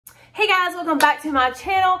Hey guys, welcome back to my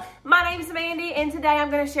channel. My name is Mandy and today I'm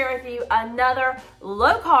going to share with you another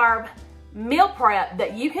low-carb meal prep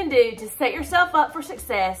that you can do to set yourself up for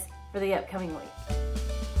success for the upcoming week.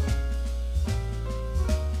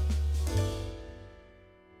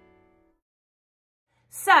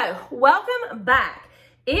 So, welcome back.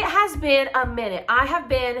 It has been a minute. I have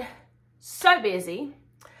been so busy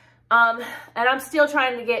and I'm still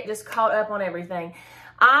trying to get just caught up on everything.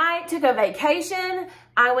 I took a vacation.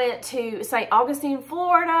 I went to St. Augustine,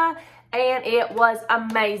 Florida, and it was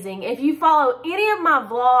amazing. If you follow any of my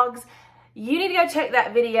vlogs, you need to go check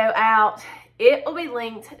that video out. It will be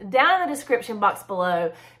linked down in the description box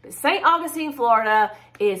below. But St. Augustine, Florida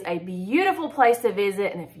is a beautiful place to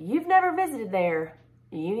visit, and if you've never visited there,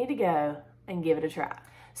 you need to go and give it a try.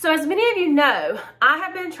 So as many of you know, I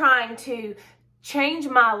have been trying to change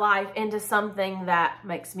my life into something that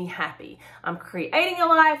makes me happy. I'm creating a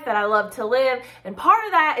life that I love to live, and part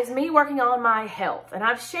of that is me working on my health. And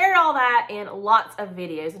I've shared all that in lots of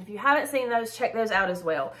videos, and if you haven't seen those, check those out as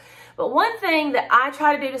well. But one thing that I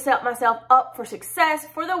try to do to set myself up for success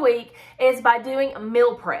for the week is by doing a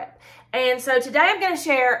meal prep. And so today I'm going to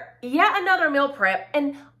share yet another meal prep,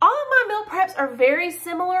 and all of my meal preps are very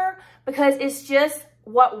similar because it's just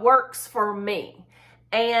what works for me.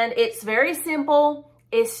 And it's very simple.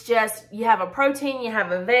 It's just, you have a protein, you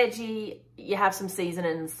have a veggie, you have some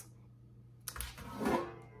seasonings,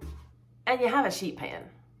 and you have a sheet pan.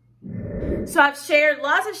 So I've shared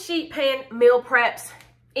lots of sheet pan meal preps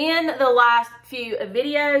in the last few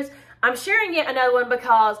videos. I'm sharing yet another one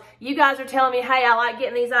because you guys are telling me, hey, I like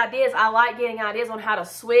getting these ideas. I like getting ideas on how to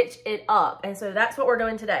switch it up. And so that's what we're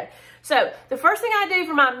doing today. So the first thing I do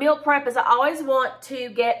for my meal prep is I always want to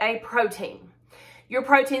get a protein. Your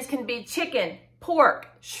proteins can be chicken, pork,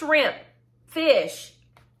 shrimp, fish,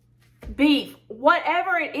 beef,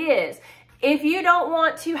 whatever it is. If you don't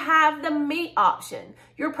want to have the meat option,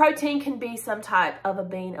 your protein can be some type of a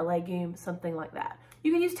bean, a legume, something like that.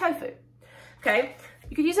 You can use tofu, okay?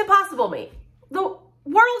 You can use impossible meat. The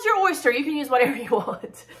world's your oyster. You can use whatever you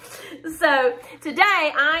want. So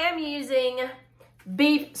today I am using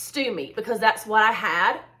beef stew meat because that's what I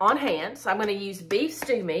had on hand. So I'm going to use beef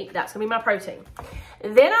stew meat. That's going to be my protein.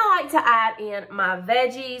 Then I like to add in my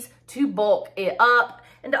veggies to bulk it up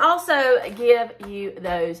and to also give you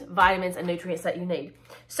those vitamins and nutrients that you need.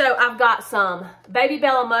 So I've got some baby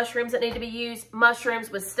bella mushrooms that need to be used.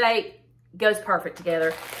 Mushrooms with steak goes perfect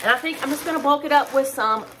together. And I think I'm just going to bulk it up with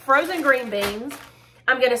some frozen green beans.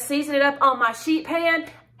 I'm going to season it up on my sheet pan,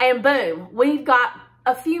 and boom, we've got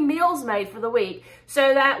a few meals made for the week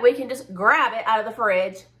so that we can just grab it out of the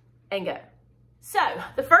fridge and go. So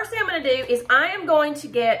the first thing I'm going to do is I am going to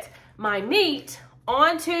get my meat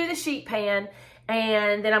onto the sheet pan,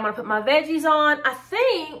 and then I'm going to put my veggies on. I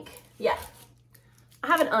think, yeah, I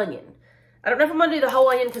have an onion. I don't know if I'm going to do the whole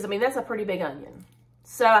onion because, I mean, that's a pretty big onion.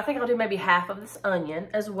 So I think I'll do maybe half of this onion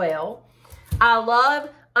as well. I love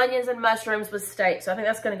onions and mushrooms with steak, so I think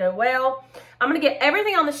that's going to go well. I'm going to get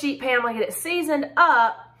everything on the sheet pan. I'm going to get it seasoned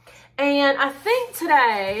up. And I think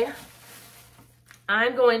today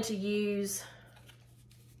I'm going to use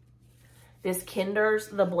this Kinder's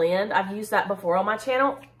The Blend. I've used that before on my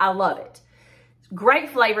channel. I love it. Great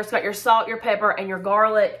flavor. It's got your salt, your pepper, and your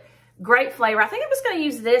garlic. Great flavor. I think I'm just going to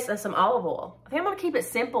use this and some olive oil. I think I'm going to keep it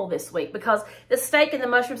simple this week because the steak and the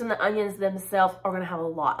mushrooms and the onions themselves are going to have a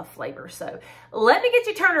lot of flavor. So let me get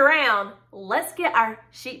you turned around. Let's get our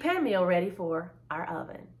sheet pan meal ready for our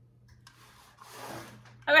oven.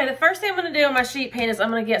 Okay, the first thing I'm going to do on my sheet pan is I'm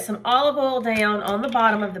going to get some olive oil down on the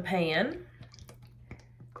bottom of the pan.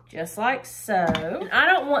 Just like so. And I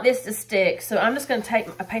don't want this to stick, so I'm just going to take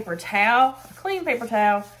a paper towel, a clean paper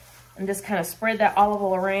towel, and just kind of spread that olive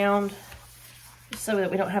oil around so that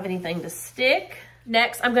we don't have anything to stick.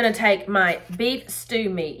 Next, I'm going to take my beef stew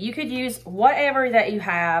meat. You could use whatever that you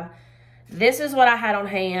have. This is what I had on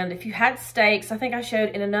hand. If you had steaks, I think I showed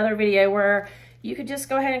in another video where you could just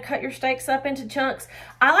go ahead and cut your steaks up into chunks.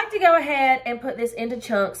 I like to go ahead and put this into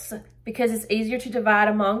chunks because it's easier to divide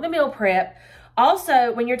among the meal prep.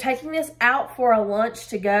 Also, when you're taking this out for a lunch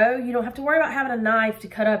to go, you don't have to worry about having a knife to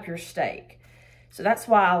cut up your steak. So that's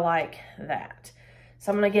why I like that.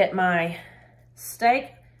 So I'm going to get my steak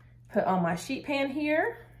put on my sheet pan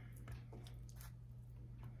here.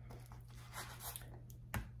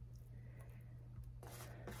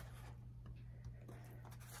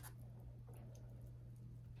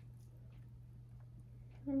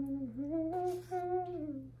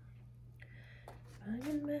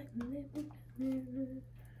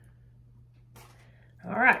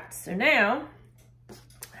 All right, so now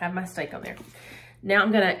I have my steak on there. Now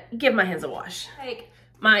I'm gonna give my hands a wash. Take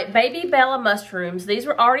my Baby Bella mushrooms. These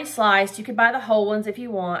were already sliced. You could buy the whole ones if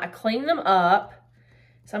you want. I cleaned them up.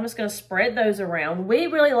 So I'm just going to spread those around. We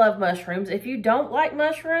really love mushrooms. If you don't like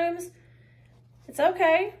mushrooms, it's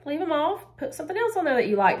okay. Leave them off. Put something else on there that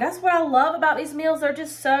you like. That's what I love about these meals. They're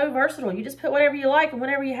just so versatile. You just put whatever you like and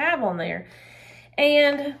whatever you have on there.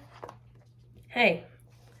 And, hey,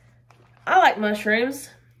 I like mushrooms.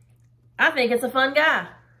 I think it's a fun guy.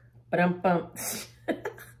 Ba-dum-bum.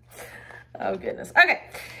 Oh, goodness. Okay,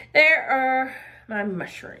 there are my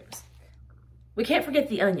mushrooms. We can't forget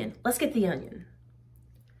the onion. Let's get the onion.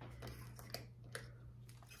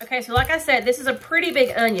 Okay, so like I said, this is a pretty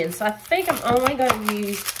big onion, so I think I'm only going to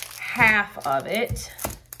use half of it.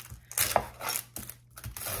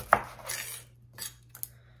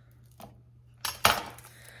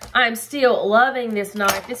 I'm still loving this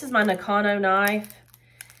knife. This is my Luxano knife.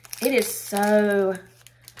 It is so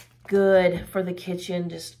good for the kitchen,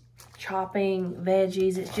 just chopping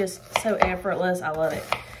veggies. It's just so effortless. I love it.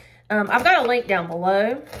 I've got a link down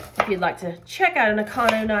below if you'd like to check out a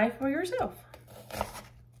Luxano knife for yourself.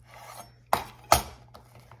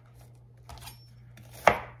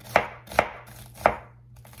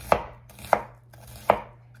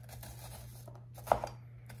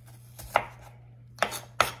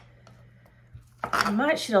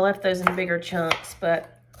 I should have left those in bigger chunks,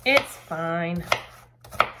 but it's fine.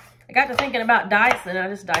 I got to thinking about dicing, I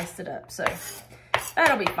just diced it up, so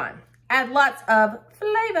that'll be fine. Add lots of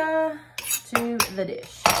flavor to the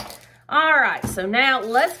dish. All right, so now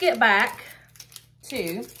let's get back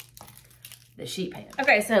to the sheet pan.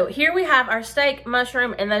 Okay, so here we have our steak,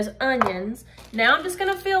 mushroom, and those onions. Now I'm just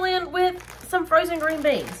gonna fill in with some frozen green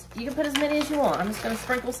beans. You can put as many as you want. I'm just gonna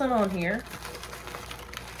sprinkle some on here.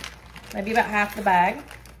 Maybe about half the bag.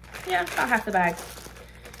 Yeah, about half the bag.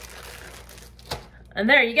 And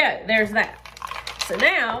there you go, there's that. So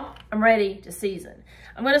now I'm ready to season.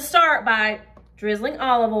 I'm gonna start by drizzling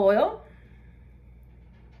olive oil.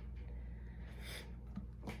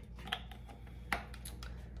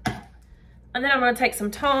 And then I'm gonna take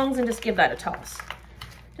some tongs and just give that a toss.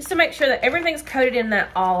 Just to make sure that everything's coated in that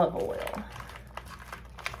olive oil.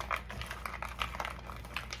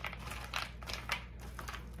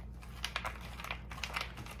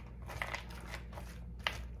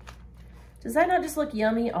 Does that not just look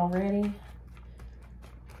yummy already?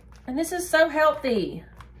 And this is so healthy.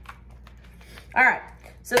 All right,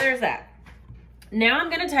 so there's that. Now I'm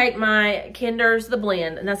gonna take my Kinder's The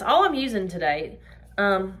Blend, and that's all I'm using today.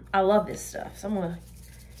 I love this stuff, so I'm gonna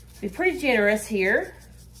be pretty generous here.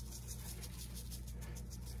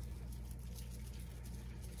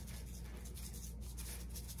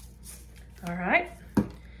 All right,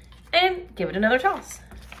 and give it another toss.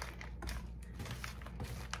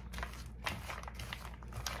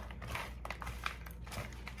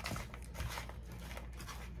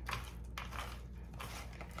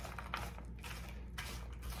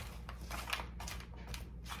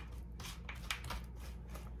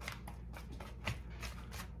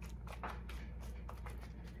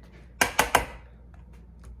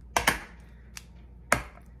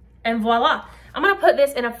 And voila, I'm gonna put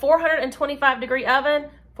this in a 425-degree oven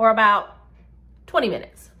for about 20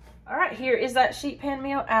 minutes. All right, here is that sheet pan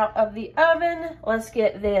meal out of the oven. Let's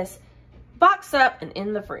get this boxed up and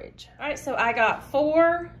in the fridge. All right, so I got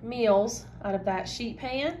 4 meals out of that sheet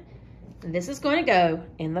pan, and this is going to go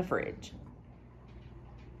in the fridge.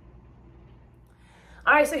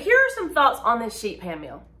 All right, so here are some thoughts on this sheet pan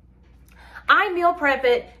meal. I meal prep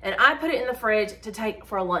it and I put it in the fridge to take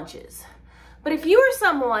for lunches. But if you are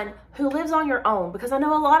someone who lives on your own, because I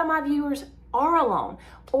know a lot of my viewers are alone,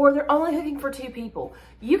 or they're only cooking for 2 people,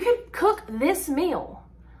 you can cook this meal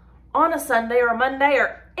on a Sunday or a Monday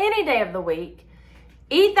or any day of the week,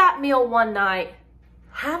 eat that meal one night,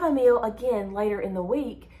 have a meal again later in the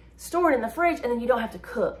week, store it in the fridge, and then you don't have to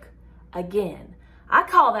cook again. I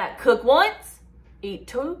call that cook once, eat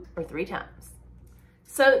 2 or 3 times.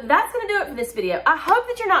 So that's gonna do it for this video. I hope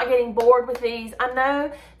that you're not getting bored with these. I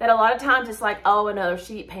know that a lot of times it's like, oh, another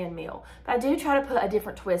sheet pan meal. But I do try to put a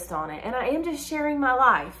different twist on it. And I am just sharing my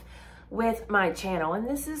life with my channel. And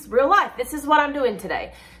this is real life. This is what I'm doing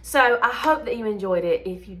today. So I hope that you enjoyed it.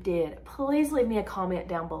 If you did, please leave me a comment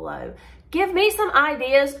down below. Give me some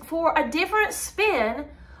ideas for a different spin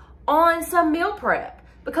on some meal prep.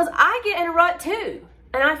 Because I get in a rut too.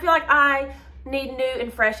 And I feel like I need new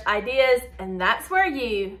and fresh ideas, and that's where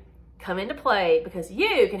you come into play, because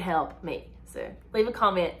you can help me. So leave a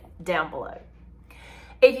comment down below.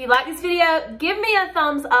 If you like this video, give me a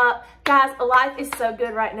thumbs up. Guys, life is so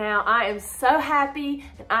good right now. I am so happy,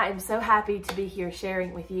 and I am so happy to be here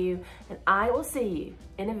sharing with you, and I will see you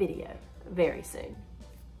in a video very soon.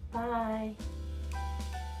 Bye.